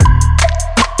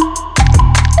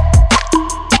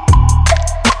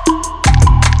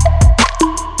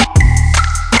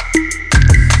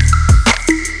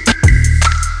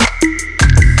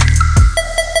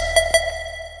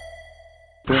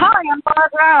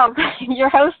Michelle, your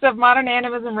host of Modern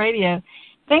Animism Radio.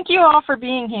 Thank you all for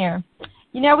being here.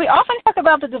 You know, we often talk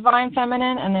about the divine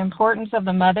feminine and the importance of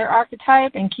the mother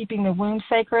archetype and keeping the womb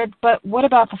sacred, but what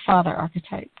about the father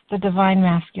archetype, the divine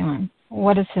masculine?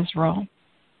 What is his role?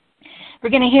 We're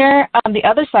going to hear the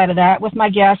other side of that with my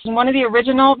guest and one of the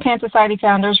original Pan Society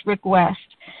founders, Rick West.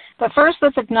 But first,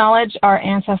 let's acknowledge our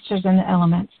ancestors and the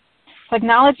elements. Let's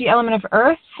acknowledge the element of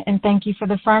earth and thank you for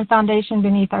the firm foundation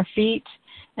beneath our feet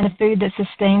and the food that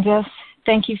sustains us.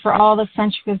 Thank you for all the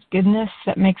sensuous goodness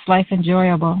that makes life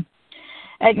enjoyable.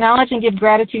 Acknowledge and give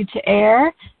gratitude to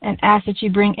air and ask that you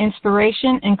bring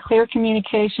inspiration and clear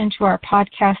communication to our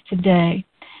podcast today.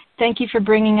 Thank you for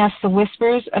bringing us the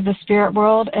whispers of the spirit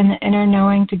world and the inner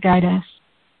knowing to guide us.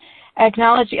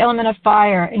 Acknowledge the element of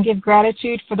fire and give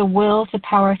gratitude for the will to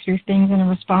power through things in a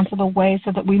responsible way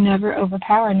so that we never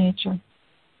overpower nature.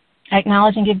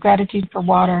 Acknowledge and give gratitude for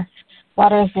water.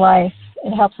 Water is life.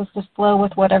 It helps us to flow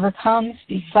with whatever comes,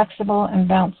 be flexible, and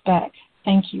bounce back.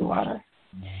 Thank you, water.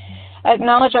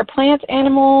 Acknowledge our plant,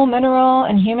 animal, mineral,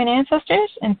 and human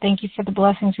ancestors, and thank you for the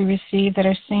blessings we receive that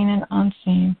are seen and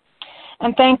unseen.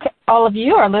 And thank all of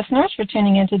you, our listeners, for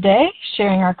tuning in today,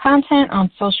 sharing our content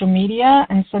on social media,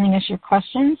 and sending us your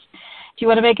questions. If you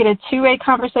want to make it a two-way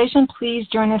conversation, please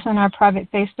join us in our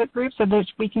private Facebook group so that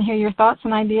we can hear your thoughts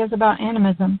and ideas about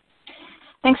animism.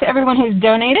 Thanks to everyone who's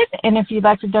donated, and if you'd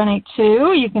like to donate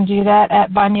too, you can do that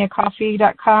at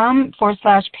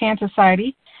buymeacoffee.com/Pan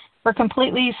Society. We're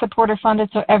completely supporter-funded,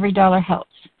 so every dollar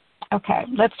helps. Okay,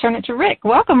 let's turn it to Rick.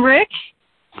 Welcome, Rick.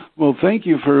 Well, thank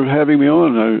you for having me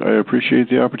on. I appreciate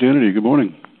the opportunity. Good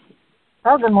morning.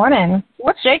 Oh, good morning.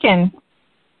 What's shaking?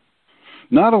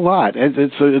 Not a lot.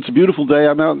 It's a beautiful day.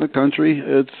 I'm out in the country.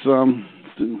 It's a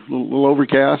little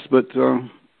overcast, but the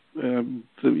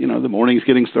morning's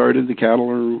getting started. The cattle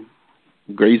are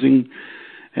grazing,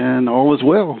 and all is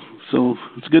well. So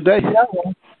it's a good day.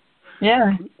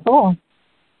 Yeah, cool.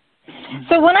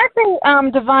 So when I say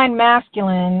divine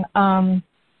masculine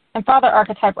and father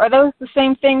archetype, are those the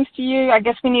same things to you? I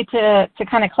guess we need to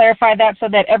kind of clarify that so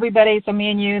that everybody, so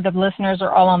me and you, the listeners,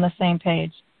 are all on the same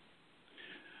page.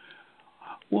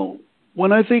 Well,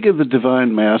 when I think of the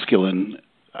divine masculine,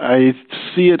 I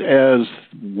see it as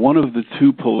one of the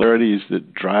two polarities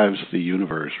that drives the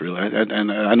universe, really.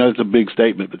 And I know it's a big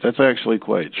statement, but that's actually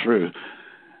quite true.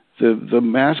 The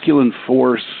masculine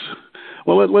force.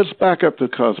 Well, let's back up to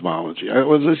cosmology.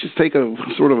 Let's just take a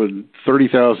sort of a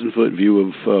 30,000-foot view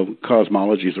of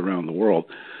cosmologies around the world.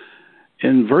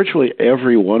 In virtually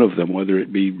every one of them, whether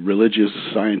it be religious,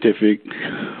 scientific,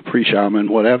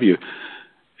 pre-shaman, what have you,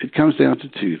 it comes down to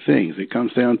two things. It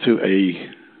comes down to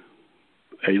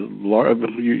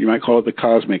you might call it the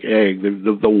cosmic egg,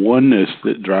 the oneness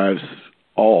that drives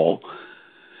all.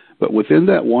 But within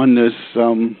that oneness,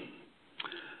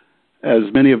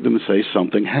 as many of them say,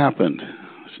 something happened.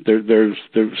 There's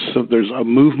a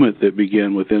movement that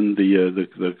began within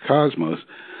the cosmos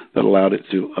that allowed it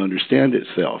to understand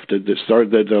itself,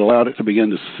 that allowed it to begin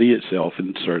to see itself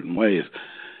in certain ways.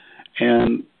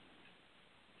 And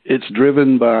it's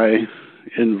driven by,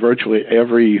 in virtually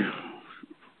every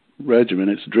regimen,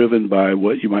 it's driven by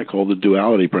what you might call the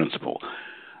duality principle.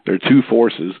 There are two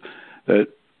forces that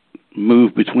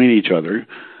move between each other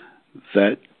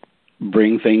that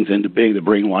bring things into being, that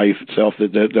bring life itself,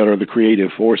 that are the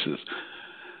creative forces.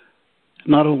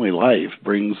 Not only life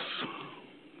brings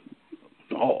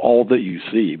all that you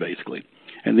see, basically.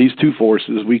 And these two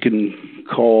forces we can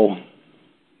call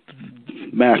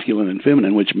masculine and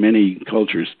feminine, which many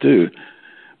cultures do.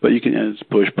 But you can, it's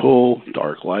push-pull,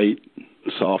 dark light,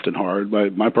 soft and hard.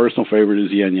 My personal favorite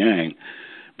is yin-yang,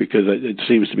 because it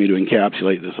seems to me to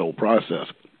encapsulate this whole process.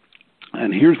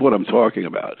 And here's what I'm talking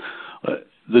about.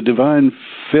 The divine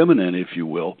feminine, if you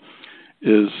will,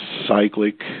 is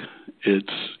cyclic.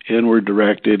 It's inward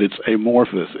directed. It's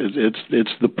amorphous.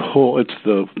 It's the pull. It's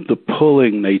the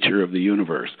pulling nature of the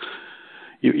universe.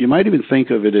 You might even think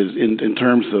of it as in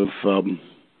terms of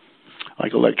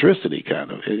like electricity,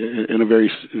 kind of, in a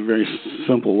very very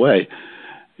simple way.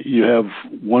 You have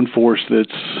one force that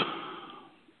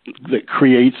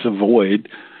creates a void,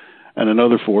 and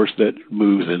another force that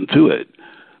moves into it.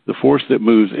 The force that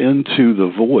moves into the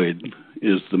void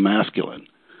is the masculine.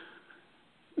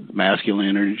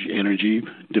 Masculine energy,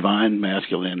 divine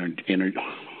masculine energy.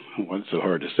 What's so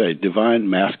hard to say? Divine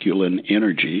masculine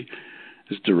energy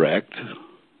is direct.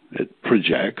 It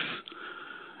projects.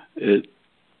 It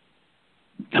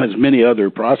has many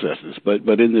other processes,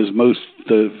 but in this most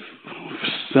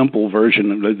simple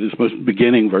version, this most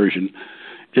beginning version,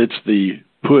 it's the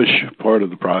push part of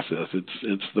the process.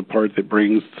 It's the part that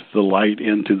brings the light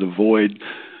into the void.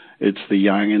 It's the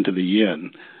yang into the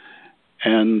yin.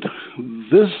 And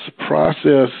this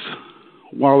process,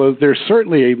 while there's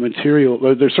certainly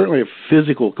there's certainly a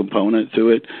physical component to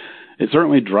it. It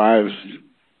certainly drives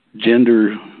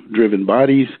gender-driven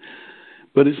bodies,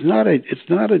 but it's not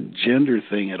a gender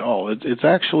thing at all. It's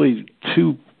actually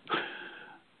two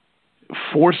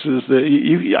forces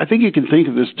that I think you can think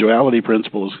of this duality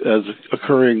principle as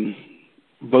occurring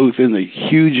both in the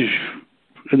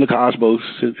cosmos,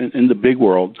 in the big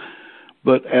world,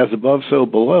 but as above, so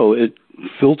below. It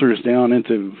filters down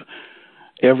into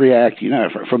every act,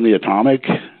 from the atomic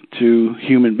to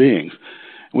human beings.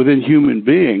 Within human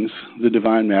beings, the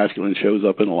divine masculine shows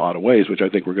up in a lot of ways, which I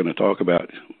think we're going to talk about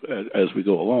as we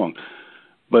go along.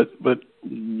 But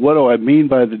what do I mean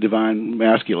by the divine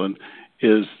masculine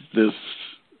is this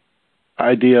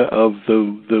idea of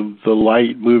the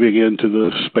light moving into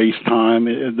the space-time,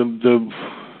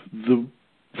 the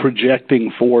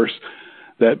projecting force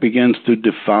that begins to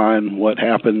define what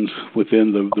happens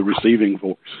within the receiving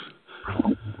force.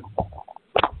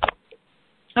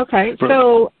 Okay,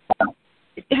 so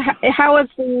how is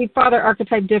the father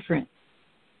archetype different?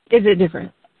 Is it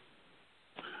different?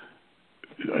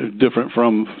 Different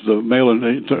from the male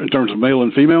in terms of male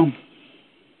and female?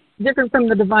 Different from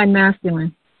the divine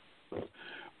masculine.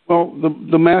 Well,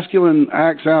 the masculine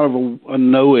acts out of a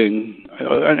knowing,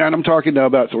 and I'm talking now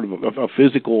about sort of a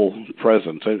physical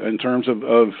presence. In terms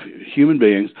of human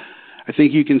beings, I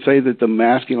think you can say that the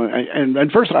masculine,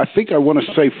 and first, I think I want to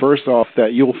say first off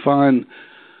that you'll find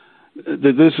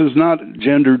that this is not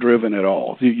gender-driven at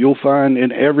all. You'll find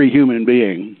in every human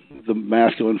being the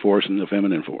masculine force and the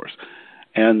feminine force.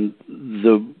 And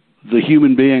the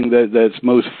human being that's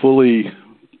most fully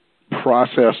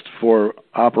processed for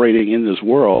operating in this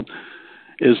world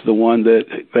is the one that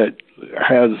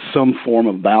has some form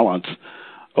of balance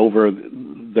over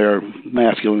their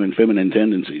masculine and feminine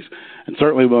tendencies. And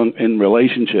certainly in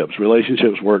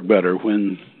relationships work better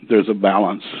when there's a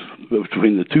balance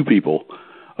between the two people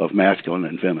of masculine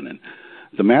and feminine.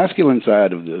 The masculine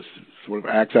side of this sort of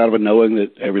acts out of a knowing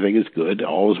that everything is good,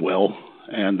 all is well,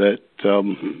 and that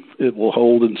it will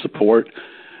hold and support,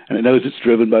 and it knows it's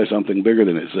driven by something bigger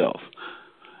than itself.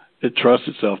 It trusts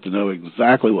itself to know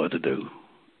exactly what to do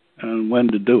and when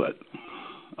to do it,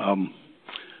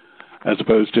 as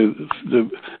opposed to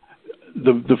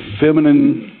the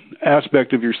feminine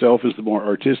aspect of yourself is the more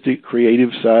artistic, creative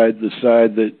side, the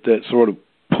side that sort of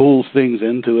pulls things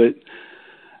into it.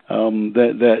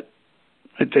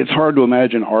 It's hard to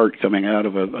imagine art coming out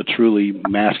of a truly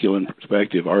masculine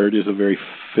perspective. Art is a very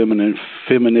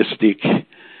feministic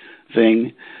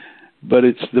thing, but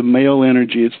it's the male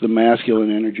energy, it's the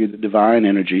masculine energy, the divine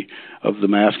energy of the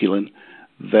masculine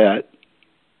that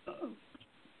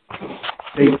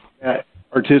takes that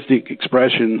artistic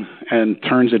expression and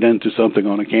turns it into something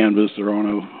on a canvas or on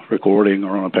a recording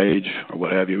or on a page or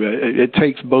what have you. It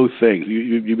takes both things.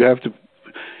 You have to.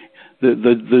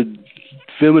 The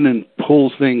feminine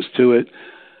pulls things to it.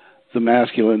 The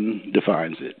masculine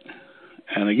defines it.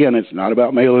 And again, it's not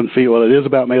about male and female. Well, it is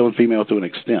about male and female to an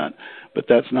extent, but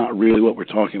that's not really what we're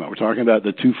talking about. We're talking about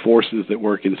the two forces that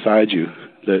work inside you,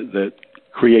 that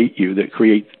create you, that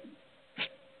create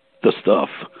the stuff.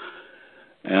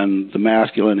 And the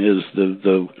masculine is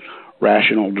the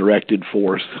rational, directed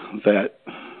force that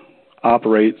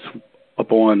operates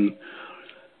upon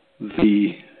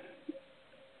the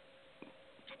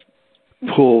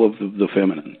pull of the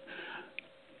feminine.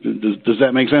 Does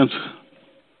that make sense?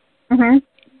 Mm-hmm.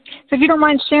 So if you don't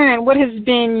mind sharing,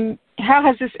 how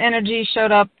has this energy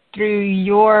showed up through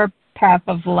your path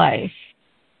of life?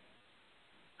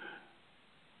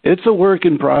 It's a work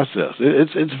in process.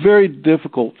 It's very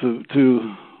difficult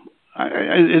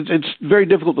it's very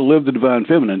difficult to live the divine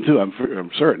feminine too. I'm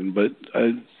certain, but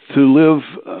to live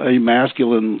a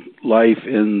masculine life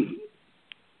in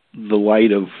the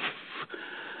light of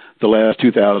the last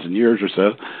 2,000 years or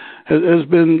so has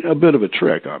been a bit of a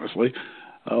trick, honestly.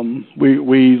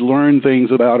 We learn things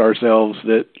about ourselves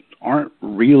that aren't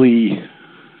really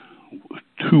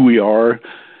who we are.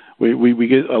 We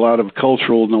get a lot of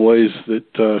cultural noise that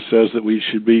says that we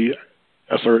should be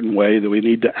a certain way, that we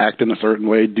need to act in a certain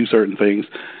way, do certain things,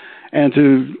 and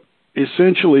to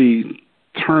essentially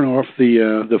turn off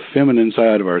the feminine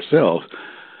side of ourselves,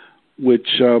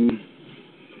 which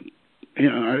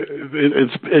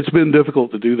it's been difficult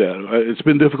to do that. It's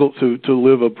been difficult to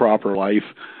live a proper life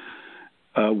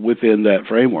within that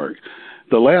framework.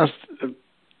 The last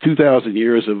 2,000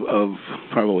 years of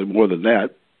probably more than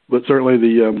that, but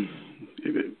certainly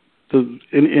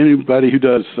anybody who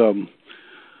does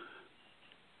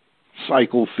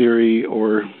cycle theory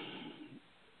or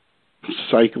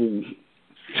cycle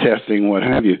testing, what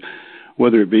have you,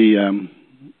 whether it be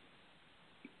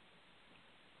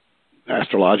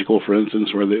astrological, for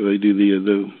instance, where they do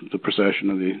the precession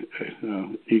of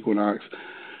the equinox,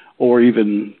 or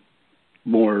even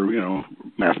more,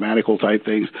 mathematical type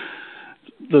things.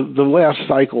 The last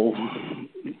cycle,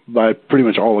 by pretty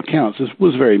much all accounts,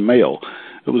 was very male.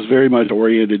 It was very much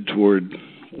oriented toward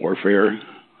warfare.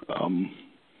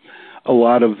 A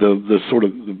lot of the sort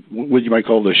of what you might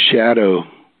call the shadow,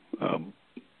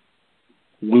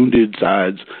 wounded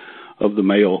sides of the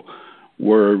male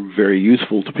were very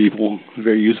useful to people,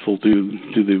 very useful to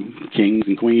the kings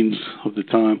and queens of the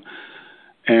time.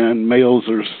 And males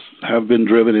have been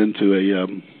driven into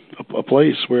a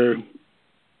place where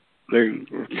they're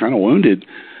kind of wounded,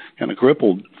 kind of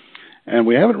crippled, and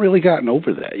we haven't really gotten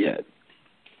over that yet.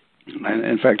 And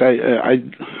in fact,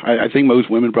 I think most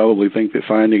women probably think that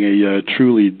finding a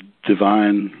truly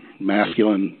divine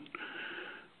masculine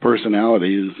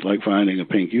personality is like finding a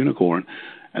pink unicorn,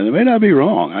 and they may not be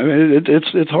wrong. I mean,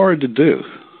 it's hard to do.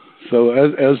 So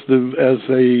as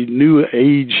a new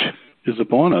age is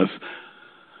upon us,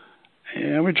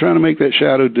 and we're trying to make that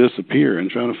shadow disappear and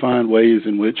trying to find ways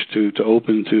in which to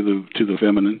open to the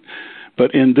feminine.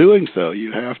 But in doing so,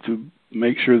 you have to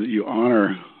make sure that you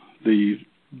honor the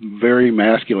very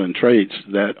masculine traits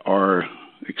that are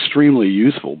extremely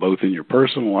useful, both in your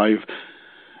personal life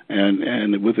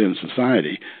and within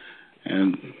society.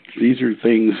 And these are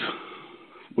things,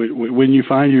 when you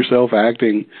find yourself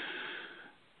acting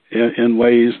in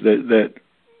ways that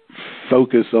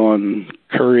focus on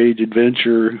courage,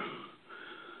 adventure,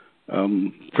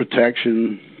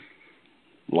 protection,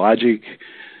 logic,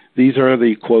 these are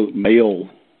the, quote, male,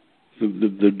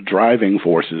 the driving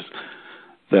forces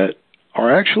that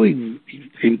are actually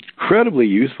incredibly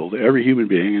useful to every human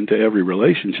being and to every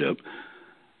relationship.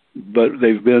 But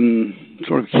they've been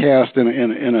sort of cast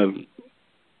in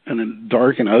a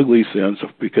dark and ugly sense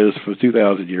because for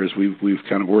 2,000 years we've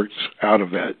kind of worked out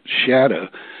of that shadow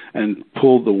and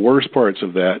pulled the worst parts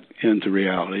of that into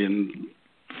reality and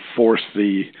forced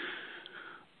the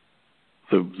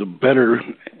better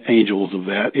angels of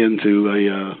that into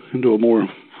a more,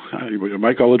 I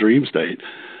might call a dream state,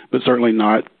 but certainly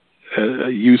not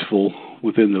useful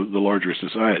within the larger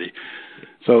society.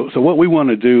 So what we want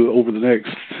to do over the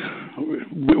next,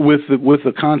 with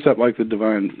a concept like the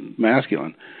divine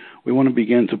masculine, we want to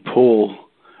begin to pull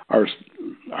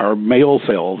our male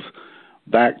selves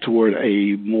back toward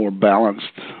a more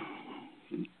balanced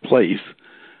place,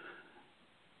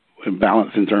 and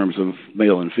balance in terms of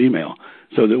male and female,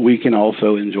 so that we can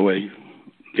also enjoy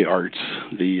the arts,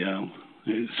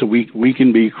 so we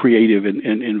can be creative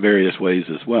in various ways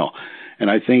as well. And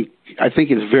I think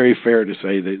it's very fair to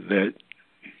say that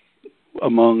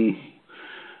among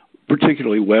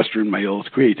particularly Western males,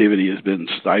 creativity has been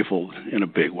stifled in a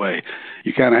big way.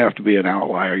 You kind of have to be an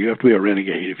outlier. You have to be a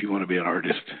renegade if you want to be an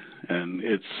artist, and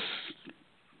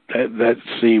that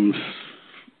seems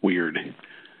weird.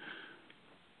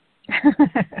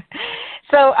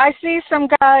 So I see some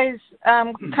guys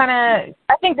kind of,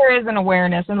 I think there is an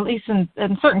awareness, at least in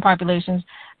certain populations,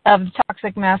 of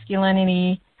toxic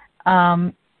masculinity.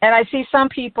 And I see some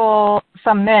people,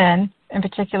 some men in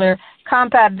particular,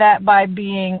 combat that by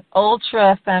being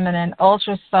ultra feminine,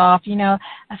 ultra soft,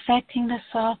 affecting the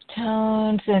soft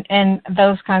tones and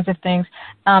those kinds of things.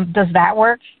 Does that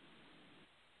work?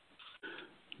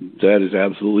 That is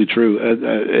absolutely true.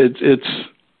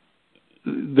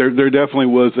 There definitely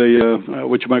was a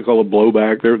what you might call a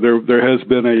blowback. There has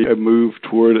been a move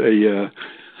toward the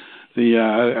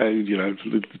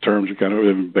terms are kind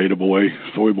of beta boy,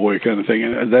 soy boy kind of thing,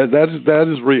 and that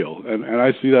is real, and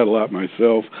I see that a lot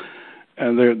myself.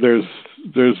 And there's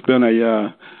been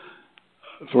a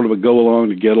sort of a go along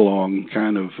to get along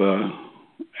kind of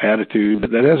attitude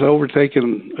that has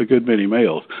overtaken a good many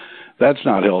males. That's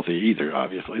not healthy either.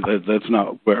 Obviously, that's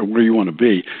not where you want to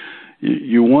be.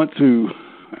 You want to,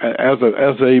 as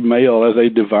a male, as a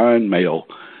divine male,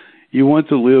 you want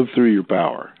to live through your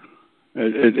power.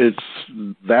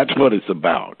 That's what it's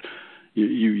about.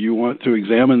 You want to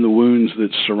examine the wounds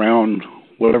that surround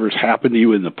whatever's happened to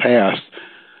you in the past,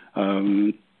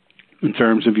 in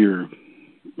terms of your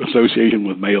association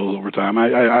with males over time.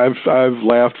 I've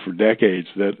laughed for decades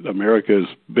that America's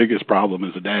biggest problem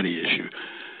is a daddy issue,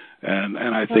 and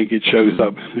I think it shows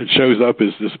up. It shows up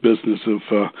as this business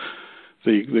of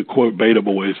the quote beta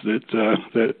boys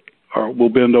that will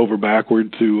bend over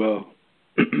backward to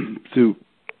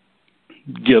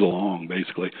get along,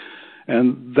 basically,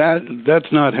 and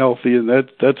that's not healthy, and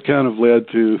that's kind of led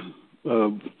to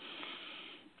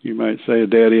you might say a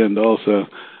daddy end also.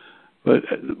 But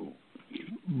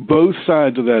both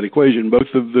sides of that equation,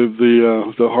 both of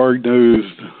the hard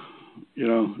nosed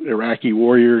Iraqi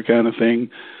warrior kind of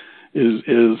thing,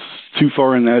 is too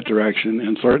far in that direction,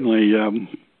 and certainly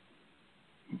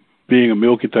being a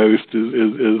milquetoast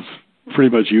is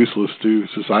pretty much useless to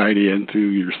society and to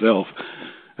yourself.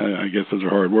 I guess those are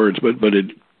hard words, but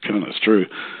it kind of is true.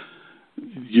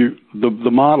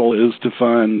 The model is to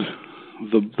find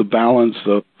the balance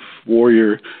of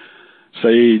warrior,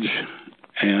 sage,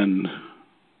 and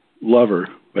lover,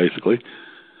 basically,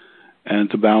 and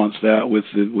to balance that with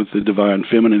the divine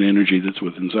feminine energy that's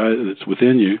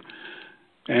within you,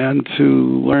 and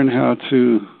to learn how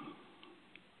to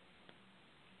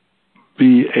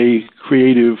be a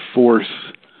creative force,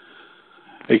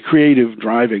 a creative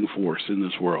driving force in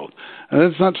this world. And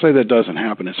that's not to say that doesn't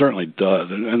happen. It certainly does,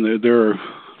 and there are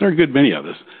a good many of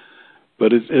us,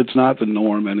 but it's not the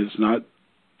norm, and it's not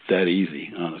that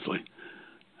easy, honestly.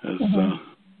 As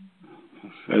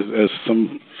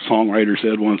some songwriter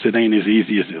said once, it ain't as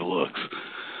easy as it looks.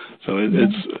 So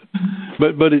it's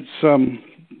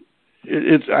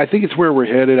I think it's where we're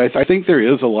headed. I think there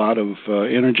is a lot of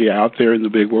energy out there in the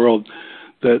big world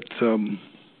that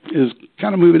is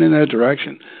kind of moving in that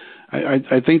direction.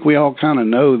 I think we all kind of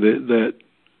know that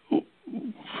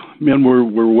men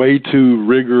were way too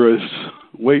rigorous,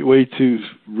 way too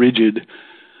rigid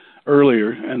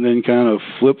earlier, and then kind of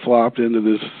flip-flopped into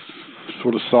this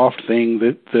sort of soft thing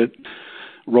that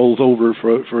rolls over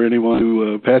for anyone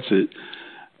who pets it.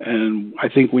 And I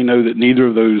think we know that neither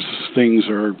of those things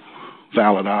are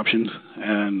valid options,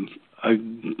 and a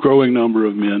growing number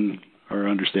of men are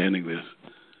understanding this.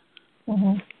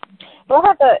 Mm-hmm. Well,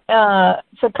 I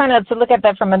have to look at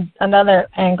that from another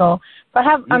angle.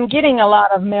 I'm getting a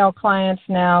lot of male clients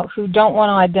now who don't want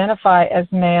to identify as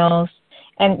males,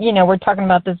 and we're talking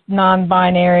about this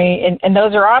non-binary, and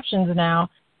those are options now.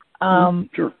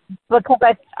 Sure.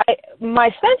 Because my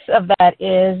sense of that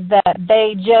is that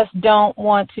they just don't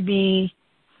want to be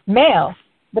male,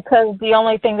 because the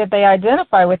only thing that they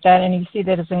identify with that, and you see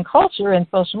that it's in culture and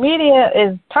social media,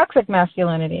 is toxic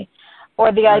masculinity,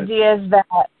 or the idea is that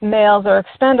males are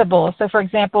expendable. So, for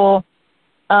example,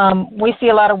 we see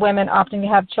a lot of women opting to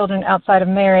have children outside of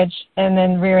marriage and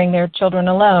then rearing their children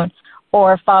alone,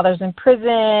 or father's in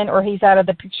prison, or he's out of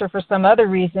the picture for some other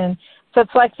reason. So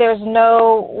it's like there's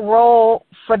no role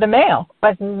for the male.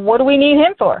 Like, what do we need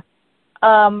him for?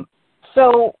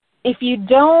 So if you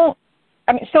don't,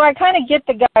 so I kind of get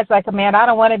the guys like, man, I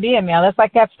don't want to be a male. It's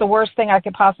like that's the worst thing I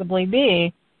could possibly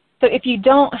be. So if you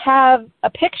don't have a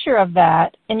picture of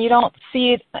that, and you don't see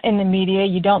it in the media,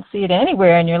 you don't see it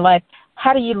anywhere in your life,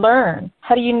 how do you learn?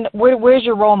 Where's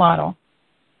your role model?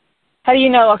 How do you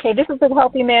know, okay, this is a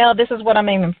healthy male, this is what I'm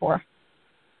aiming for?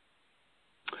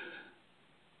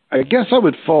 I guess I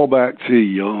would fall back to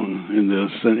Jung in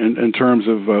this, in terms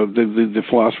of the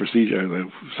philosopher,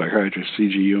 the psychiatrist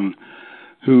C.G. Jung,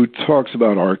 who talks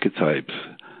about archetypes.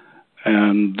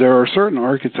 And there are certain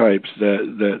archetypes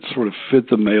that sort of fit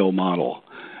the male model.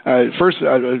 First,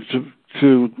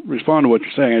 to respond to what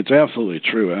you're saying, it's absolutely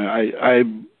true. I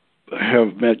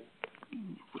have met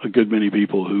a good many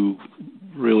people who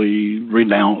really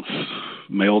renounce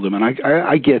maledom, and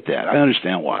I get that. I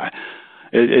understand why.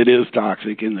 It is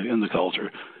toxic in the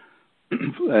culture,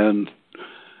 and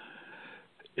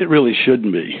it really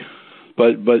shouldn't be.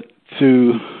 But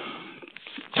to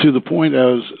the point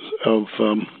of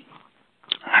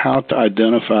how to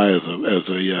identify as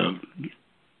a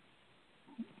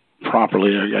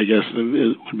properly, I guess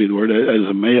it would be the word, as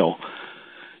a male,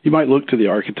 you might look to the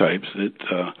archetypes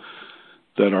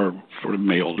that are sort of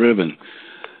male driven.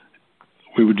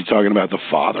 We would be talking about the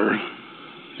father.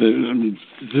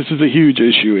 This is a huge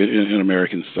issue in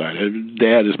American society.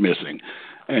 Dad is missing,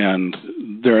 and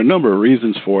there are a number of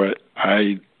reasons for it.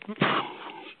 I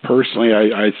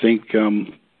think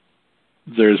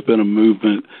there's been a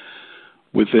movement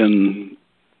within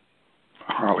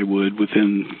Hollywood,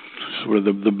 within sort of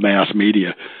the mass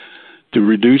media, to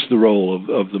reduce the role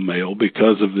of the male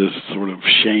because of this sort of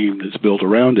shame that's built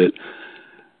around it.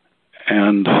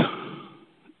 And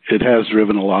it has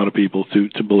driven a lot of people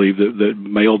to believe that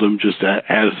maledom just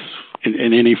as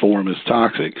in any form is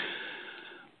toxic.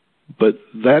 But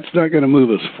that's not going to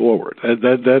move us forward.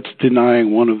 That's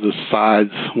denying one of the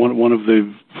sides, one of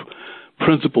the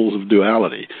principles of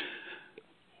duality.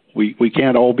 We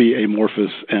can't all be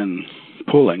amorphous and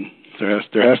pulling. There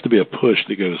has to be a push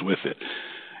that goes with it,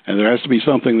 and there has to be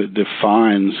something that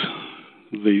defines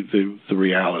the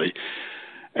reality.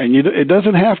 And it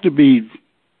doesn't have to be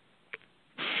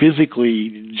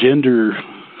physically, gender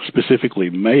specifically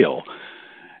male.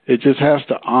 It just has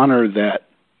to honor that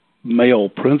male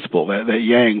principle, that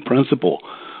yang principle,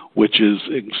 which is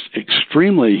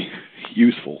extremely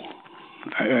useful,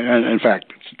 and in fact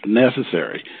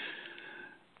necessary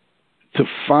to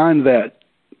find that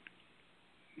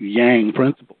yang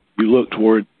principle, you look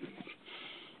toward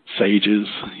sages.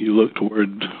 You look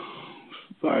toward.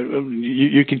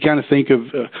 You can kind of think of,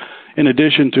 in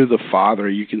addition to the father,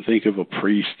 you can think of a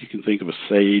priest. You can think of a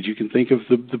sage. You can think of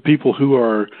the people who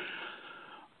are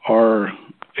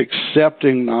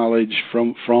accepting knowledge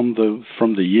from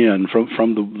the yin,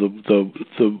 from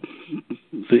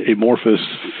the amorphous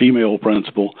female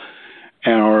principle,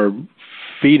 and are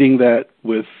feeding that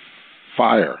with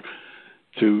fire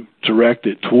to direct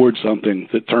it towards something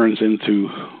that turns into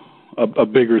a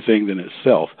bigger thing than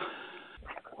itself.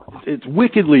 It's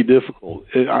wickedly difficult.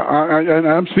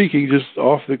 I'm speaking just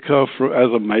off the cuff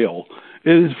as a male.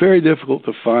 It is very difficult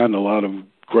to find a lot of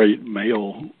great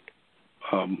male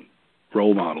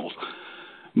role models.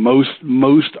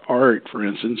 Most art, for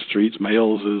instance, treats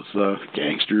males as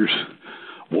gangsters,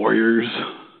 warriors,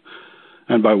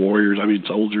 and by warriors I mean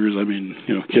soldiers. I mean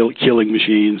killing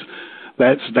machines.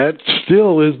 That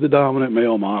still is the dominant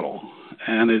male model,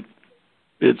 and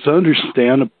it's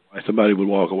understandable why somebody would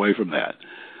walk away from that.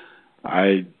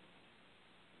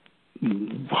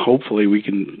 Hopefully we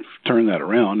can turn that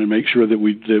around and make sure that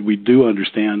we do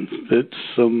understand that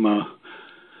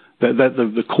that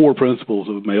the core principles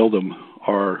of maledom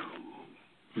are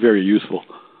very useful.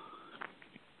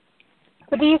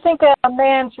 But do you think a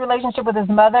man's relationship with his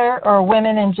mother, or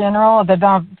women in general,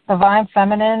 the divine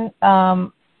feminine,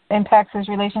 impacts his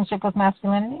relationship with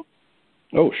masculinity?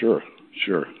 Oh, sure.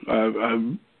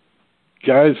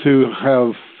 Guys who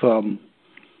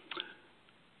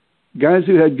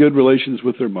had good relations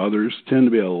with their mothers tend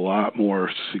to be a lot more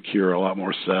secure, a lot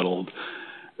more settled.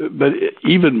 But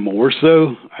even more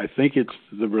so, I think it's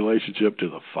the relationship to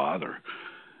the father.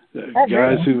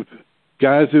 Guys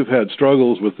who've had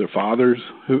struggles with their fathers,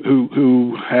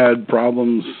 who had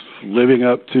problems living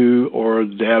up to, or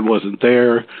dad wasn't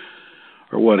there,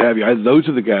 or what have you. Those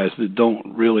are the guys that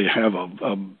don't really have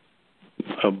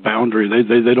a boundary.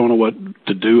 They don't know what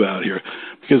to do out here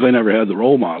because they never had the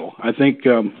role model. I think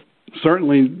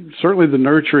certainly the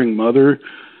nurturing mother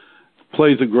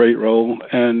plays a great role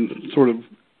and sort of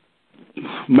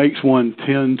makes one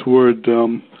tend toward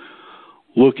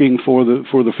looking for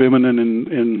the feminine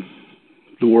in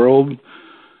the world.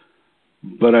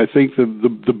 But I think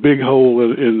the big hole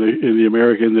in the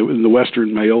American, in the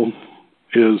Western male,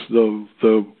 is the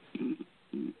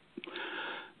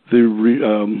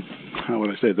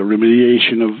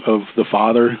remediation of the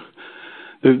father,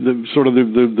 the sort of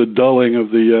the dulling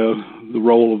of the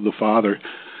role of the father.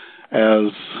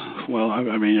 As well,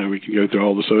 I mean, we can go through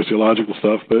all the sociological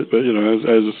stuff, but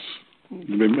as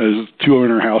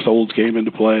two-earner households came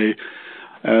into play,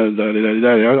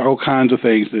 all kinds of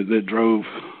things that drove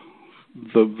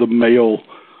the male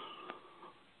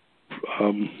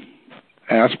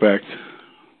aspect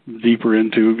deeper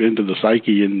into the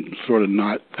psyche, and sort of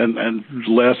not and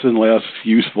less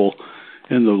useful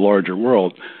in the larger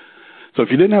world. So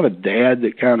if you didn't have a dad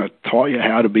that kind of taught you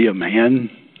how to be a man,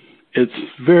 it's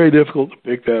very difficult to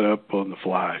pick that up on the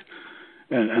fly.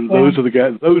 And those are the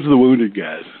guys. Those are the wounded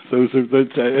guys.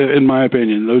 In my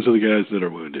opinion, those are the guys that are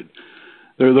wounded.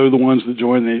 They're the ones that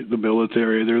join the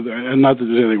military. And not that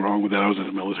there's anything wrong with that. I was in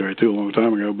the military too a long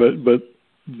time ago. But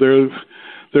they're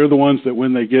the ones that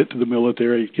when they get to the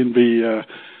military can be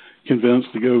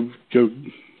convinced to go do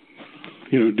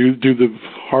the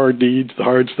hard deeds, the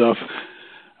hard stuff.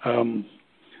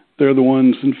 They're the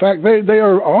ones. In fact, they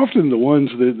are often the ones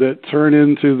that turn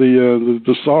into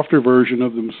the softer version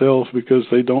of themselves because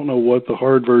they don't know what the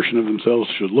hard version of themselves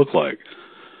should look like.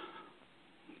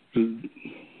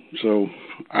 So,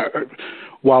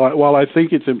 while I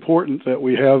think it's important that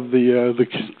we have the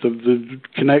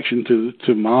connection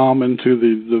to mom and to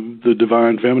the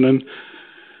divine feminine,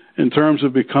 in terms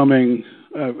of becoming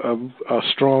a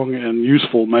strong and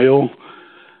useful male,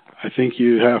 I think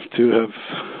you have to have.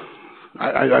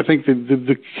 I think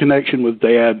the connection with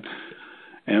dad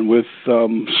and with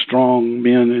strong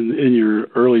men in your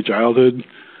early childhood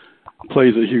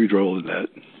plays a huge role in that.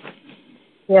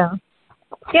 Yeah.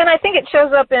 Yeah, and I think it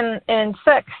shows up in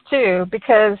sex too,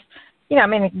 because I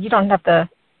mean, you don't have to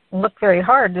look very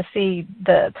hard to see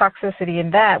the toxicity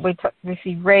in that. We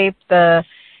see rape, was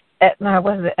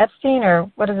it Epstein,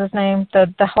 or what is his name?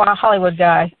 The Hollywood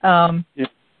guy. Yeah.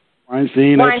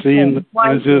 Weinstein.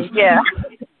 Yeah.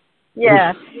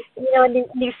 Yeah. And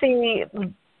you see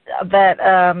that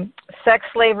sex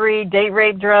slavery, date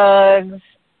rape, drugs,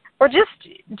 or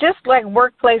just like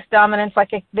workplace dominance,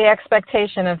 like the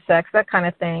expectation of sex, that kind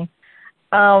of thing.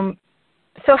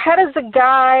 So how does a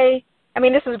guy, I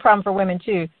mean, this is a problem for women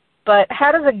too, but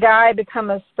how does a guy become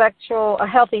a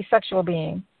healthy sexual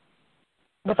being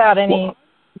without any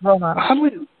role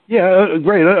model? Yeah,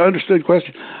 great. Understood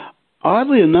question.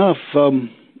 Oddly enough,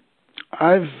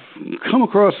 I've come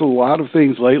across a lot of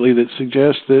things lately that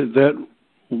suggest that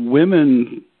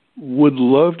women would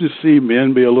love to see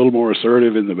men be a little more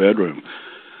assertive in the bedroom.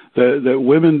 That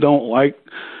women don't like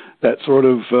that sort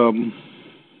of,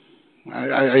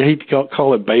 I hate to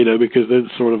call it beta because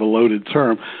it's sort of a loaded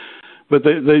term, but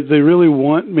they really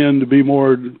want men to be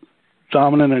more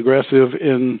dominant and aggressive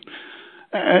in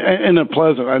a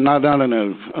pleasant, not in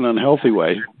an unhealthy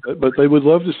way, but they would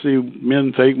love to see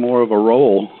men take more of a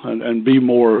role and be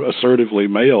more assertively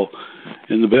male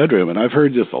in the bedroom. And I've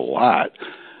heard this a lot.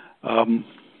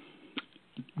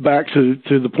 Back to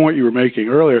the point you were making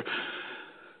earlier,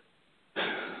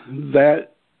 that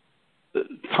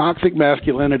toxic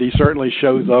masculinity certainly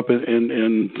shows up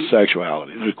in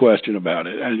sexuality. There's a question about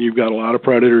it. And you've got a lot of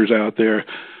predators out there.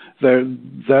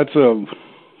 That's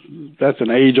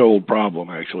an age-old problem,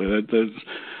 actually. That's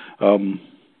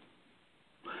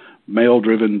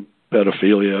male-driven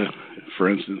pedophilia, for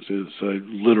instance, is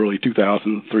literally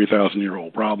 2,000,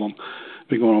 3,000-year-old problem. It's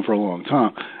been going on for a long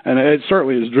time. And it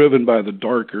certainly is driven by the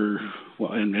darker,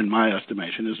 well, in my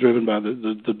estimation, is driven by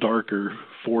the darker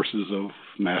forces of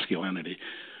masculinity,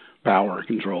 power,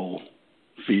 control,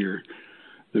 fear,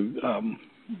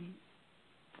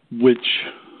 which,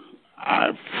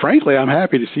 frankly, I'm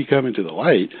happy to see coming to the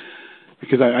light,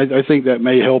 because I think that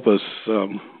may help us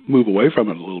move away from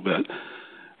it a little bit.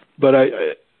 But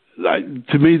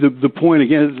to me, the point,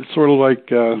 again, is sort of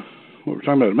like what we were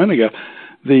talking about a minute ago.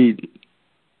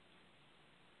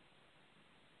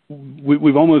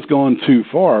 We've almost gone too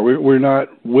far. We're not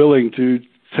willing to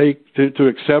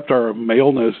accept our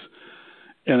maleness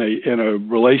in a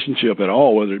relationship at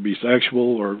all, whether it be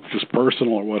sexual or just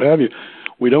personal or what have you.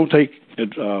 We don't take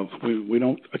we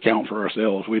don't account for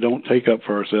ourselves. We don't take up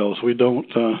for ourselves. We don't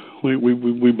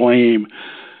we blame.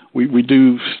 We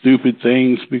do stupid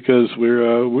things because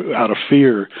we're out of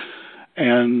fear.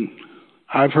 And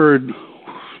I've heard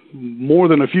more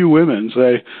than a few women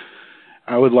say,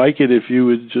 I would like it if you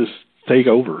would just take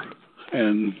over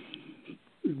and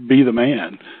be the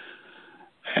man.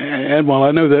 And while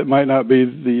I know that might not be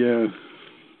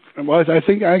I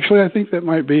think that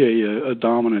might be a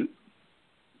dominant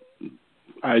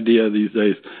idea these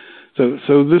days.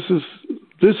 So this is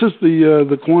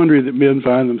the quandary that men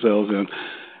find themselves in.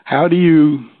 How do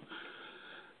you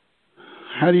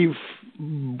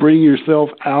bring yourself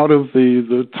out of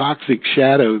the toxic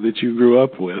shadow that you grew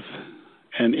up with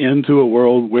and into a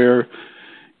world where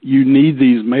you need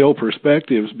these male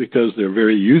perspectives because they're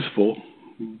very useful,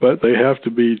 but they have to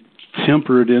be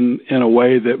tempered in a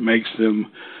way that makes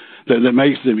them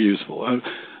useful.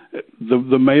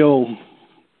 The male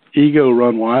ego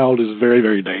run wild is very,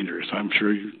 very dangerous. I'm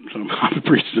sure I'm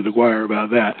preaching to the choir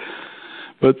about that.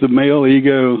 But the male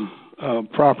ego,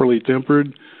 properly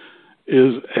tempered,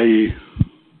 is a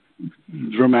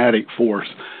dramatic force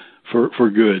for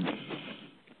good.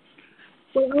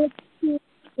 Well,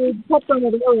 you touched on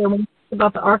it earlier when you talked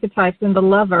about the archetypes and the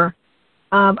lover.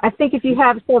 I think if you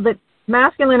have, so that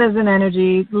masculine is an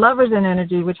energy, lover is an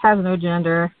energy, which has no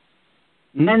gender,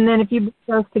 and then if you put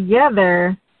those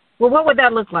together, well, what would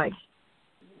that look like?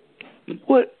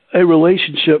 What a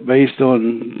relationship based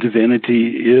on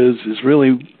divinity is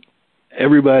really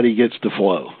everybody gets to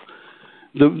flow.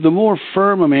 The more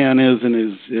firm a man is in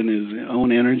his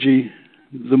own energy,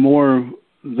 the more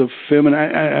the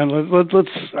feminine. And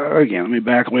let me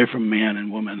back away from man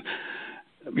and woman,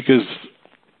 because,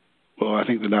 well, I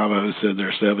think the Navajo said there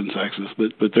are 7 sexes,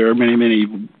 but there are many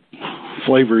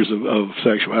flavors of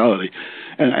sexuality,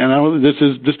 and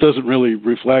this doesn't really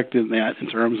reflect in that in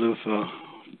terms of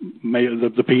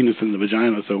the penis and the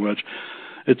vagina so much.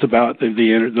 It's about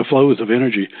the flows of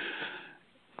energy.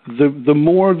 The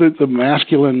more that the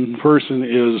masculine person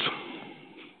is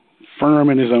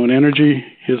firm in his own energy,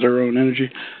 her own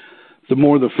energy, the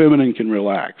more the feminine can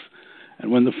relax.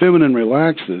 And when the feminine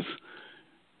relaxes,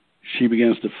 she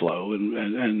begins to flow,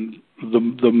 and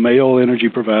the male energy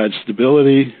provides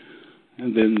stability,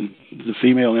 and then the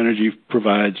female energy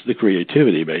provides the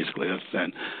creativity. Basically, that's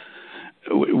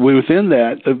within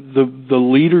that the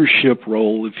leadership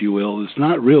role, if you will, is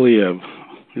not really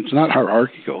it's not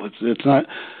hierarchical. It's not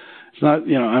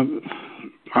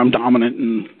I'm dominant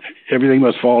and everything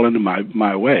must fall into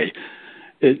my way.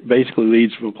 It basically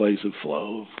leads from a place of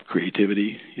flow, of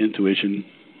creativity, intuition.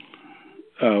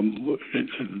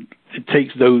 It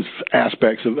takes those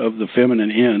aspects of the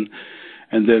feminine in,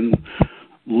 and then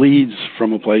leads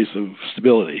from a place of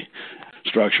stability,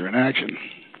 structure, and action.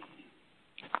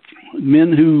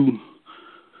 Men who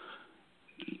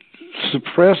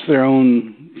suppress their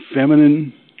own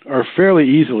feminine are fairly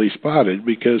easily spotted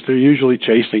because they're usually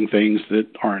chasing things that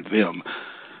aren't them.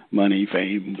 Money,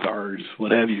 fame, cars,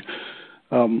 what have you.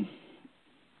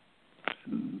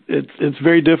 It's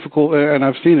very difficult, and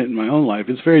I've seen it in my own life.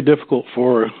 It's very difficult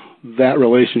for that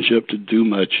relationship to do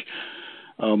much.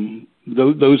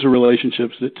 Those are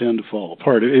relationships that tend to fall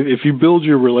apart. If you build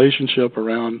your relationship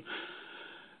around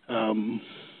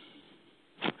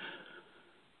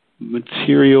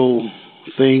material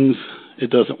things, it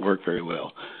doesn't work very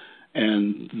well.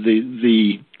 And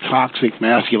the toxic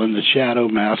masculine, the shadow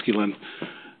masculine,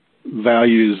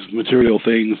 values material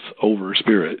things over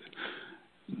spirit.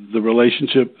 The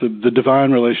relationship, the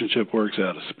divine relationship, works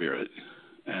out of spirit.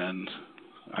 And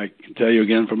I can tell you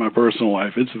again from my personal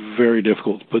life, it's very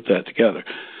difficult to put that together.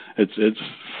 It's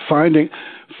finding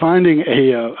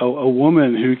a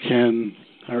woman who can,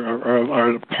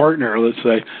 or a partner, let's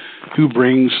say, who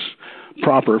brings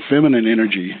proper feminine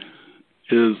energy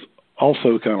is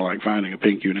also kind of like finding a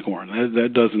pink unicorn.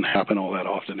 That doesn't happen all that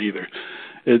often either.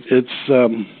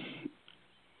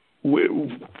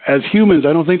 As humans,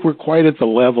 I don't think we're quite at the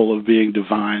level of being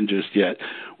divine just yet.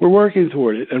 We're working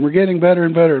toward it, and we're getting better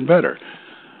and better and better.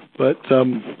 But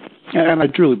and I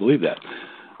truly believe that.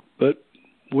 But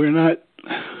we're not.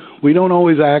 We don't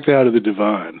always act out of the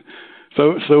divine.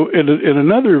 So in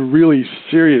another really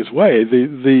serious way,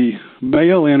 the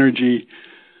male energy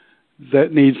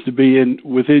that needs to be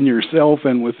within yourself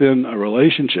and within a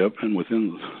relationship and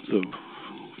within the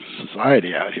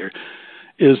society out here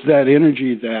is that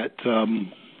energy that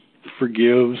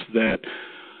forgives, that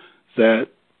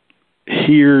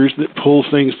hears, that pulls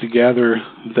things together,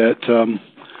 that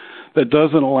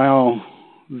doesn't allow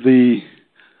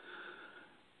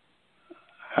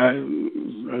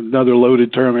another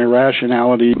loaded term,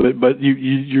 irrationality, but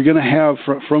you're going to have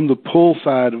from the pull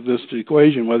side of this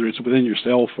equation, whether it's within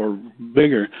yourself or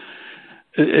bigger,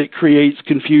 it creates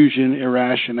confusion,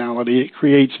 irrationality. It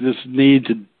creates this need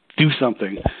to do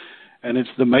something. And it's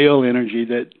the male energy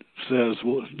that says,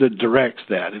 well, that directs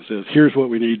that. It says, here's what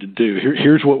we need to do.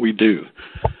 Here's what we do.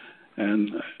 And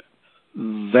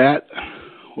that,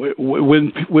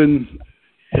 when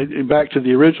back to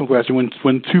the original question,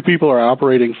 when two people are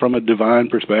operating from a divine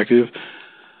perspective,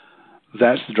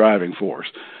 that's the driving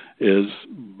force, is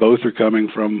both are coming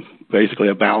from basically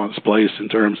a balanced place in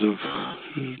terms of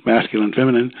masculine and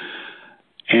feminine,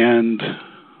 and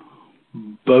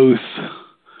both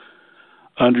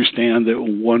understand that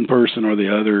one person or the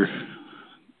other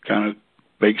kind of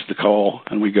makes the call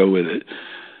and we go with it.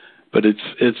 But it's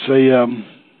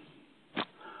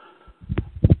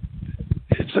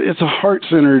a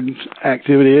heart-centered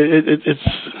activity.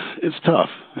 It's tough.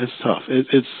 It's tough.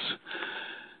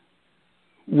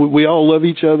 We all love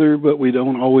each other, but we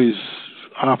don't always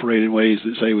operate in ways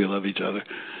that say we love each other.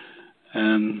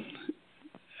 And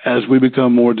as we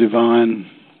become more divine,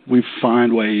 we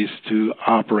find ways to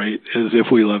operate as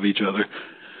if we love each other.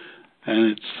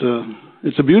 And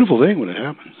it's a beautiful thing when it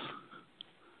happens.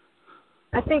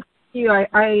 I think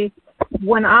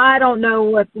when I don't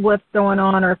know what's going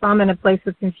on, or if I'm in a place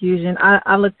of confusion,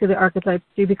 I look to the archetypes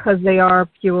too, because they are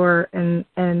pure and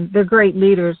they're great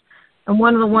leaders. And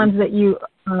one of the ones that you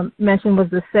mentioned was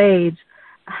the sage.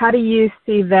 How do you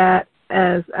see that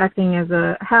as acting as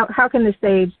how can the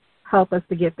sage help us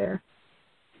to get there?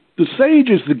 The sage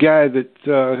is the guy that,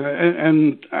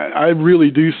 and I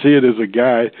really do see it as a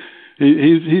guy.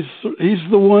 He's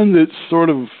the one that's sort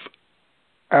of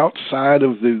outside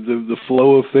of the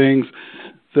flow of things,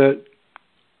 that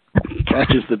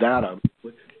catches the data.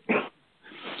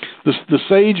 The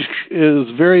sage is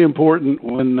very important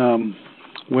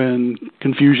when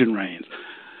confusion reigns.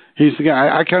 He's the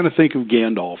guy. I kind of think of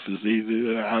Gandalf as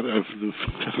out of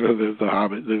the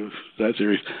Hobbit, that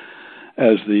series,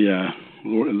 as the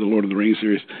Lord of the Rings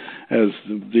series, as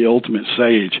the ultimate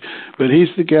sage. But he's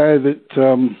the guy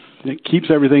that keeps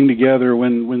everything together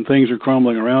when things are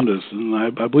crumbling around us. And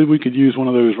I believe we could use one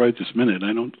of those right this minute.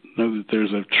 I don't know that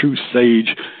there's a true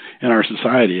sage in our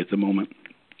society at the moment.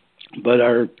 But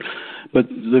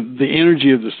the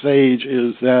energy of the sage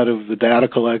is that of the data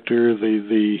collector,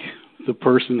 the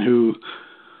person who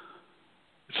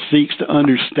seeks to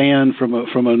understand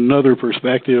from another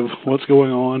perspective what's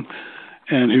going on,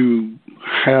 and who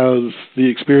has the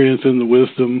experience and the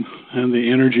wisdom and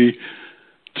the energy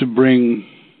to bring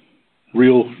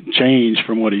real change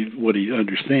from what he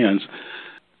understands.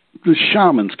 The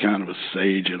shaman's kind of a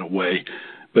sage in a way,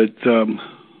 but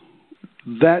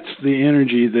that's the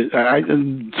energy that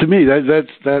to me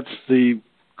that's the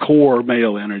core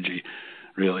male energy.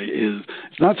 Really is.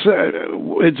 It's not.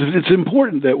 It's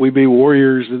important that we be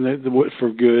warriors and that for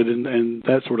good and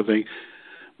that sort of thing.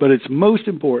 But it's most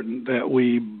important that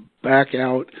we back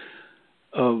out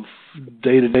of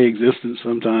day-to-day existence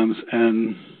sometimes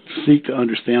and seek to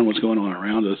understand what's going on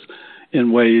around us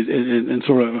in ways and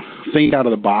sort of think out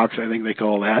of the box, I think they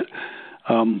call that.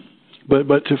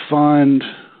 But to find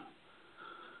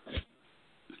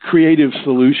creative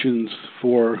solutions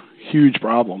for huge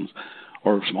problems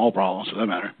or small problems for that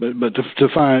matter, but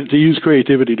to use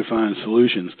creativity to find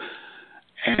solutions.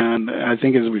 And I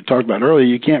think, as we talked about earlier,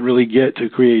 you can't really get to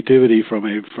creativity from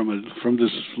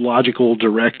this logical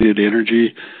directed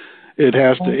energy. It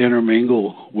has to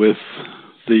intermingle with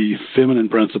the feminine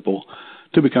principle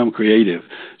to become creative.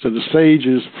 So the sage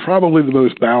is probably the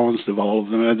most balanced of all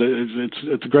of them.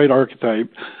 It's a great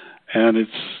archetype, and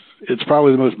it's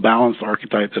probably the most balanced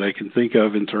archetype that I can think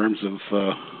of in terms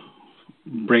of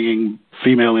bringing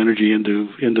female energy into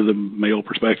the male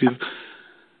perspective.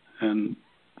 And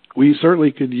we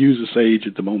certainly could use a sage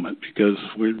at the moment because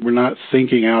we're not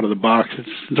thinking out of the box. It's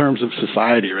in terms of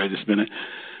society right this minute.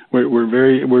 We're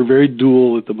very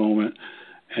dual at the moment,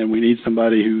 and we need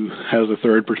somebody who has a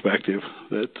third perspective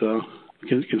that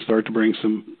can start to bring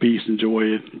some peace and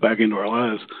joy back into our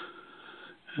lives.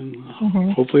 And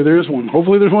hopefully there is one.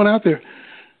 Hopefully there's one out there.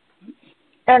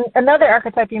 And another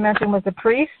archetype you mentioned was the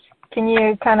priest. Can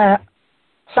you kind of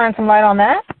shine some light on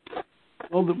that?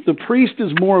 Well, the priest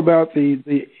is more about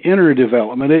the inner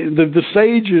development. The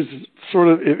sage is sort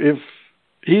of, if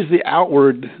he's the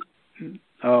outward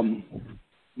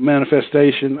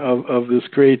manifestation of this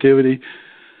creativity.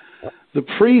 The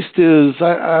priest is,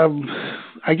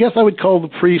 I guess I would call the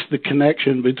priest the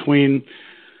connection between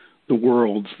the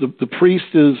worlds. The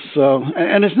priest is,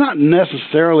 and it's not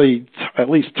necessarily, at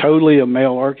least totally a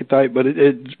male archetype, but it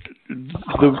is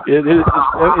a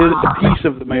piece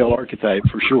of the male archetype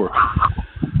for sure.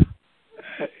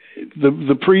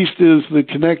 The priest is the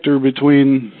connector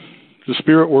between the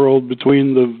spirit world,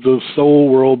 between the soul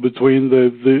world, between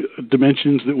the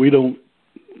dimensions that we don't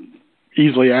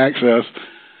easily access,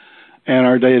 and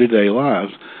our day-to-day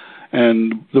lives.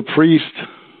 And the priest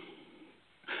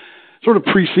sort of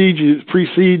precedes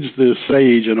the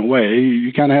sage in a way.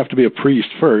 You kind of have to be a priest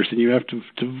first, and you have to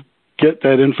get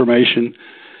that information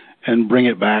and bring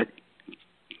it back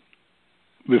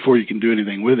before you can do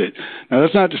anything with it. Now,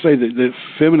 that's not to say that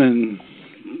feminine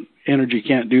energy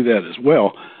can't do that as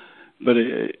well, but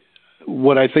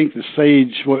what I think the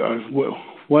sage,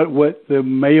 what the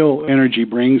male energy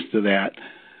brings to that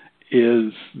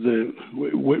is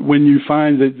when you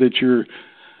find that you're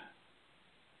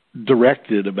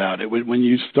directed about it, when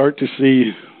you start to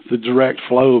see the direct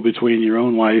flow between your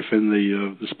own life and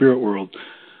the spirit world,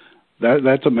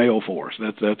 that's a male force.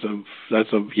 That's a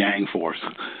yang force,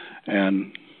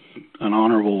 and an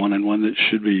honorable one, and one that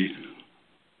should be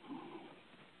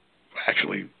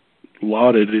actually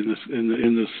lauded in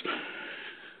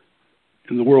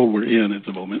the world we're in at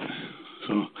the moment.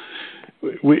 So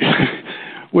you're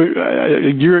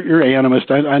animist.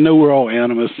 I know we're all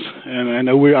animists, and I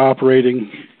know we're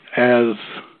operating as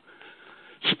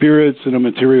spirits in a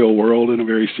material world in a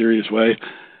very serious way.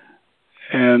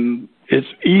 And it's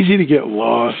easy to get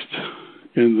lost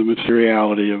in the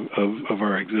materiality of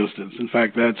our existence. In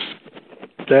fact, that's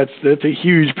a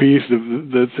huge piece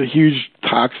that's a huge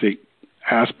toxic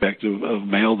aspect of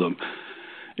maledom,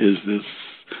 is this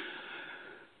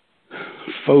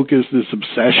focus, this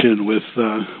obsession with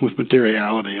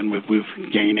materiality and with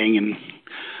gaining and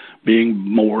being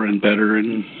more and better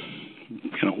and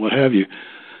what have you.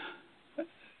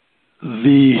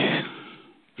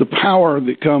 The power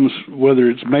that comes, whether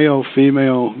it's male,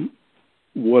 female,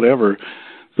 whatever,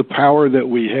 the power that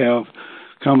we have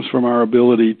comes from our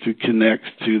ability to connect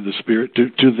to the spirit,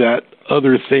 to that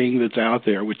other thing that's out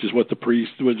there, which is what the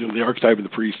archetype of the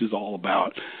priest is all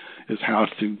about, is how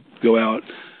to go out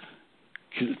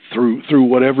through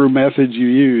whatever methods you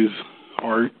use,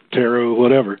 art, tarot,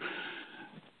 whatever,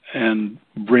 and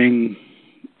bring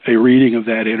a reading of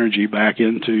that energy back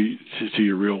into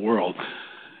your real world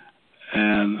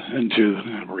and into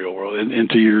the real world and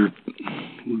into your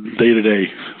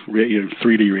day-to-day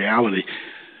 3D reality.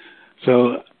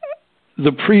 So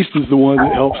the priest is the one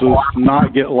that helps us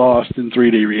not get lost in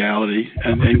 3D reality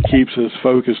and keeps us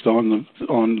focused on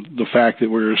the fact that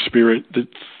we're a spirit that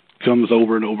comes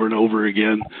over and over and over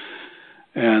again.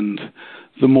 And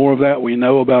the more of that we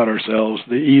know about ourselves,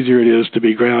 the easier it is to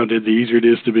be grounded, the easier it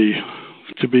is to be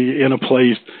in a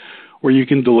place where you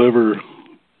can deliver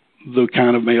the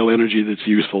kind of male energy that's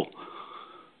useful.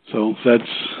 So that's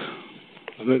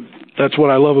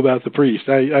what I love about the priest.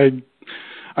 I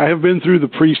have been through the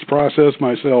priest process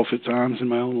myself at times in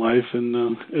my own life,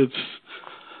 and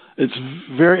it's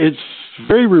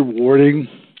very rewarding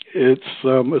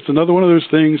it's another one of those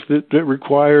things that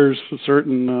requires a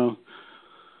certain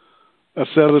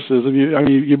asceticism.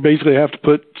 You basically have to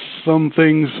put some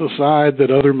things aside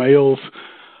that other males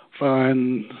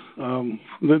find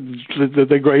that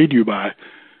they grade you by,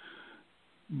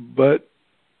 but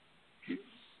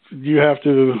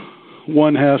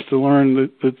one has to learn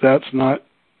that that's not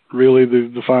really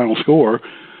the final score.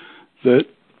 That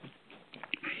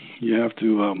you have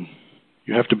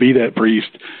to be that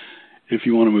priest if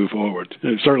you want to move forward.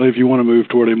 And certainly, if you want to move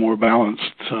toward a more balanced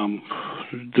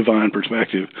divine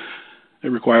perspective, it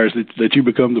requires that you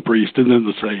become the priest and then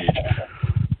the sage.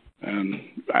 And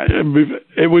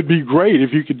it would be great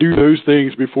if you could do those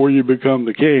things before you become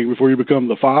the king, before you become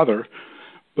the father.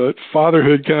 But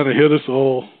fatherhood kind of hit us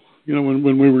all,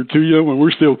 when we were too young, when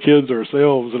we're still kids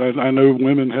ourselves. And I know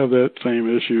women have that same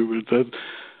issue. But that's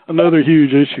another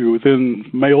huge issue within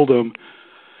maledom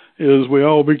is we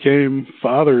all became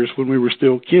fathers when we were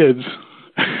still kids.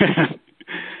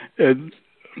 And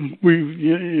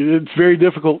it's very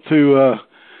difficult to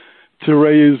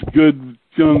raise good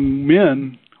young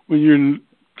men when you're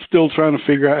still trying to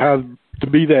figure out how to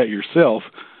be that yourself.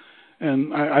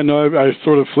 And I know I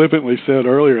sort of flippantly said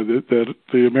earlier that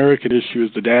the American issue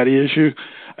is the daddy issue.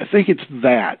 I think it's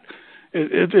that.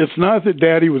 It's not that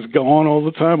daddy was gone all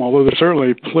the time, although there's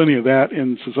certainly plenty of that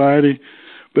in society.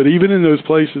 But even in those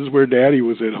places where daddy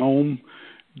was at home,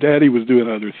 daddy was doing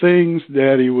other things.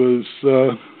 Daddy was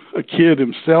a kid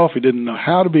himself. He didn't know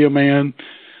how to be a man.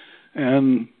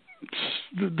 And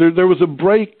there was a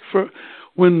break for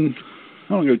when,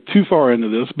 I don't go too far into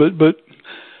this, but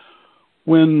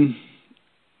when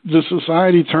the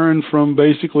society turned from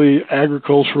basically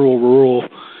agricultural, rural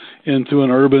into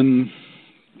an urban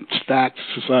stacked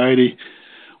society,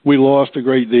 we lost a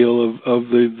great deal of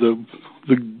the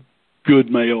good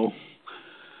male.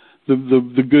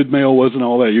 The good male wasn't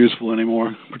all that useful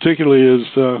anymore, particularly as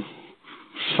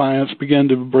science began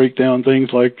to break down things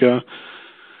like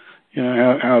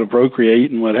how to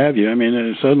procreate and what have you. I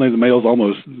mean, suddenly the male's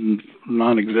almost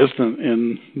non-existent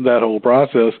in that whole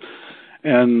process,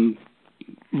 and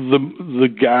the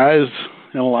guys,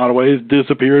 in a lot of ways,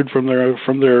 disappeared from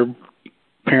their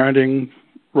parenting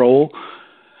role,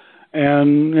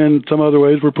 and in some other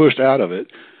ways were pushed out of it.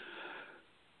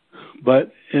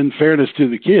 But in fairness to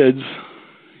the kids,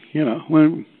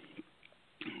 when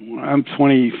I'm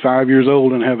 25 years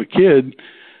old and have a kid,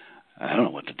 I don't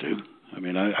know what to do. I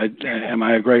mean, am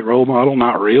I a great role model?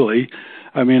 Not really.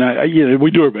 I mean,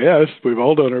 we do our best. We've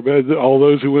all done our best. All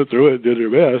those who went through it did their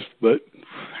best, but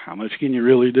how much can you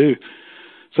really do?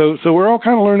 So we're all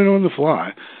kind of learning on the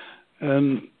fly,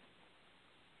 and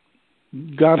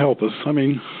God help us. I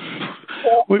mean,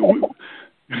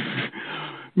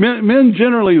 men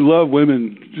generally love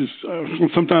women, just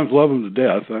sometimes love them to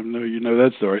death. I know you know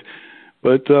that story,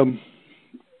 but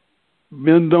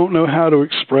men don't know how to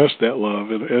express that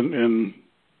love, and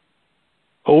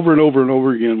over and over and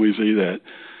over again we see that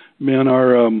men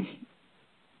are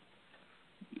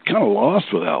kind of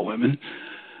lost without women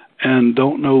and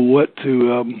don't know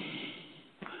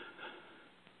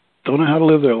how to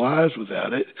live their lives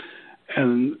without it.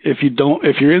 And if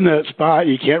you're in that spot,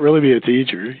 you can't really be a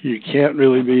teacher. You can't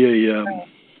really be a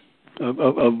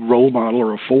role model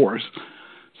or a force.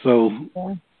 So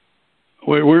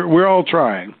we're all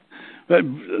trying. But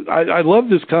I love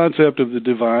this concept of the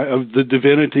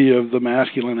divinity of the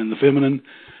masculine and the feminine,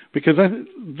 because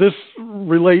this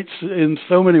relates in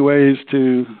so many ways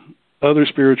to other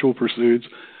spiritual pursuits,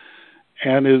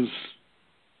 and is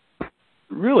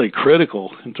really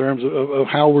critical in terms of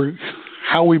how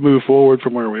we move forward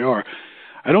from where we are.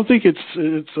 I don't think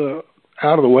it's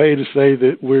out of the way to say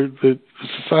that the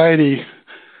society,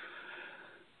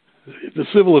 the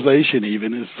civilization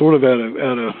even, is sort of at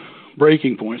a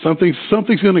breaking point. Something's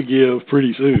going to give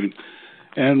pretty soon,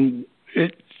 and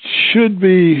it should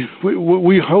be.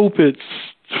 We hope it's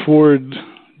toward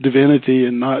divinity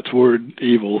and not toward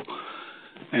evil,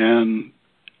 and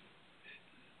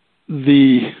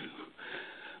the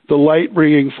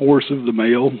light-bringing force of the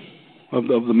male, of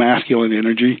the masculine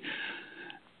energy,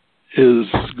 is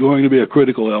going to be a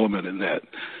critical element in that,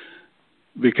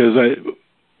 because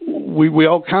we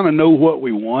all kind of know what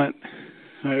we want.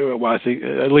 Well, I think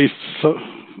at least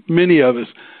many of us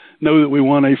know that we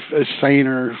want a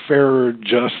saner, fairer,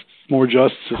 more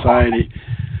just society.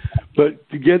 But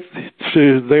to get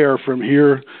to there from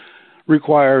here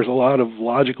requires a lot of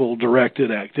logical,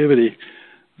 directed activity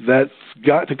that's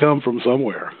got to come from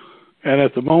somewhere. And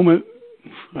at the moment,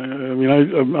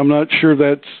 I'm not sure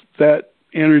that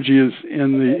energy is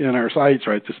in our sights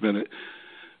right this minute.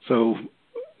 So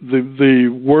the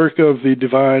work of the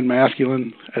divine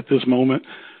masculine at this moment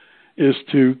is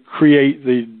to create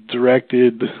the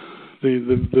directed,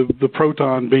 the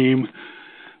proton beam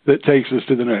that takes us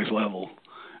to the next level.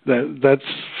 That's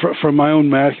from my own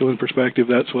masculine perspective.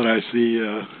 That's what I see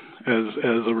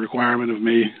as a requirement of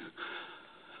me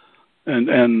and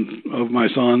of my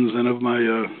sons and of my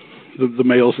the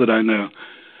males that I know.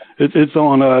 It's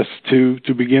on us to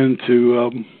begin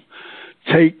to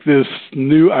take this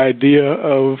new idea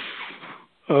of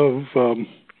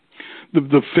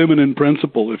the feminine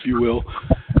principle, if you will,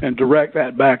 and direct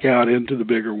that back out into the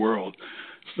bigger world.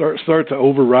 Start to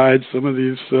override some of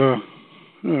these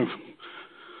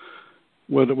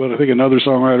what I think another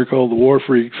songwriter called the war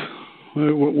freaks.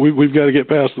 We've got to get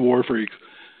past the war freaks,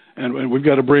 and we've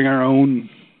got to bring our own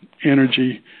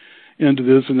energy into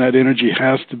this, and that energy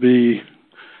has to be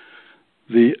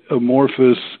the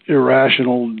amorphous,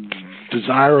 irrational,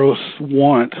 desirous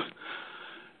want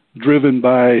driven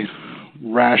by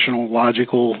rational,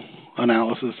 logical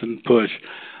analysis and push.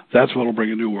 That's what will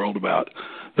bring a new world about.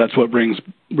 That's what brings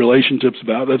relationships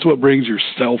about. That's what brings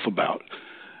yourself about.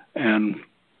 And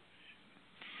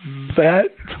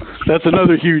that's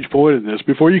another huge point in this.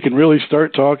 Before you can really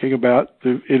start talking about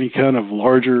any kind of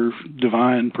larger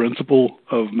divine principle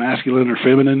of masculine or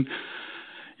feminine,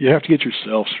 you have to get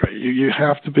yourself straight. You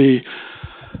have to be,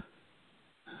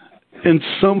 in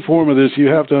some form of this, you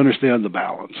have to understand the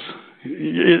balance.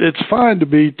 It's fine to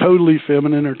be totally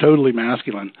feminine or totally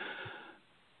masculine,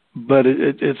 but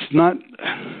it's not.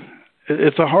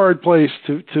 It's a hard place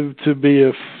to be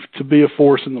a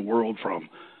force in the world from.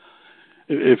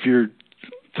 If you're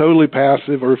totally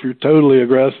passive or if you're totally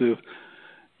aggressive,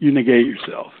 you negate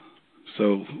yourself.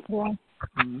 So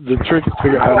the trick is to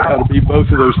figure out how to be both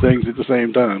of those things at the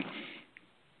same time.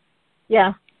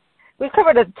 Yeah. We've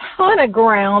covered a ton of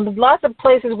ground, lots of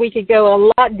places we could go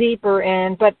a lot deeper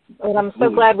in, but I'm so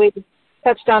glad we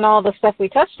touched on all the stuff we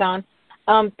touched on.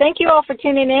 Thank you all for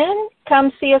tuning in.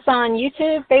 Come see us on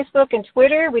YouTube, Facebook, and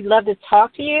Twitter. We'd love to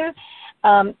talk to you.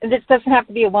 This doesn't have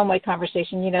to be a one-way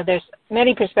conversation. You know, there's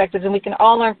many perspectives, and we can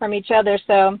all learn from each other.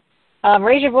 So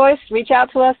raise your voice, reach out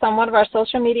to us on one of our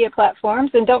social media platforms.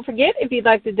 And don't forget, if you'd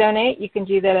like to donate, you can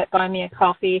do that at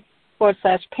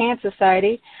buymeacoffee.com/Pan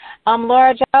Society. I'm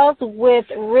Laura Giles with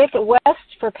Rick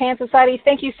West for Pan Society.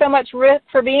 Thank you so much, Rick,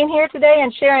 for being here today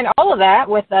and sharing all of that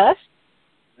with us.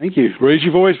 Thank you. Raise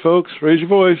your voice, folks. Raise your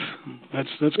voice. That's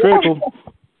critical.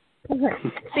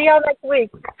 See y'all next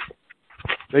week.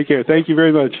 Take care. Thank you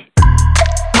very much.